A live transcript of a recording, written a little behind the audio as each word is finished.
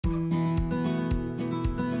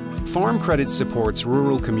Farm Credit supports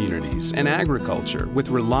rural communities and agriculture with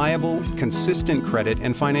reliable, consistent credit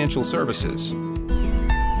and financial services.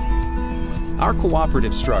 Our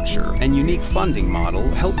cooperative structure and unique funding model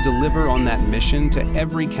help deliver on that mission to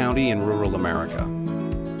every county in rural America.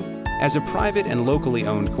 As a private and locally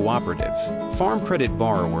owned cooperative, Farm Credit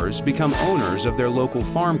borrowers become owners of their local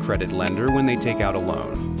farm credit lender when they take out a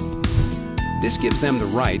loan. This gives them the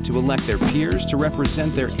right to elect their peers to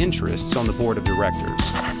represent their interests on the board of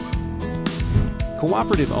directors.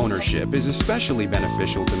 Cooperative ownership is especially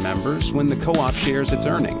beneficial to members when the co-op shares its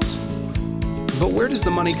earnings. But where does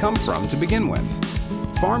the money come from to begin with?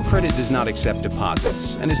 Farm Credit does not accept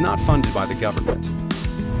deposits and is not funded by the government.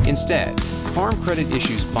 Instead, Farm Credit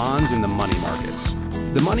issues bonds in the money markets.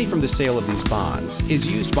 The money from the sale of these bonds is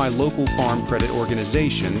used by local farm credit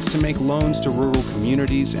organizations to make loans to rural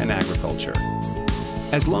communities and agriculture.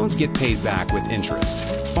 As loans get paid back with interest,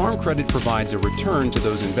 Farm Credit provides a return to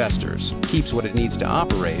those investors, keeps what it needs to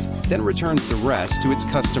operate, then returns the rest to its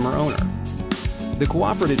customer owner. The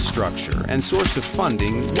cooperative structure and source of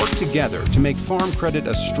funding work together to make Farm Credit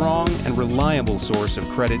a strong and reliable source of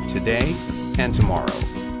credit today and tomorrow.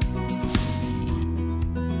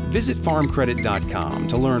 Visit farmcredit.com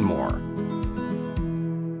to learn more.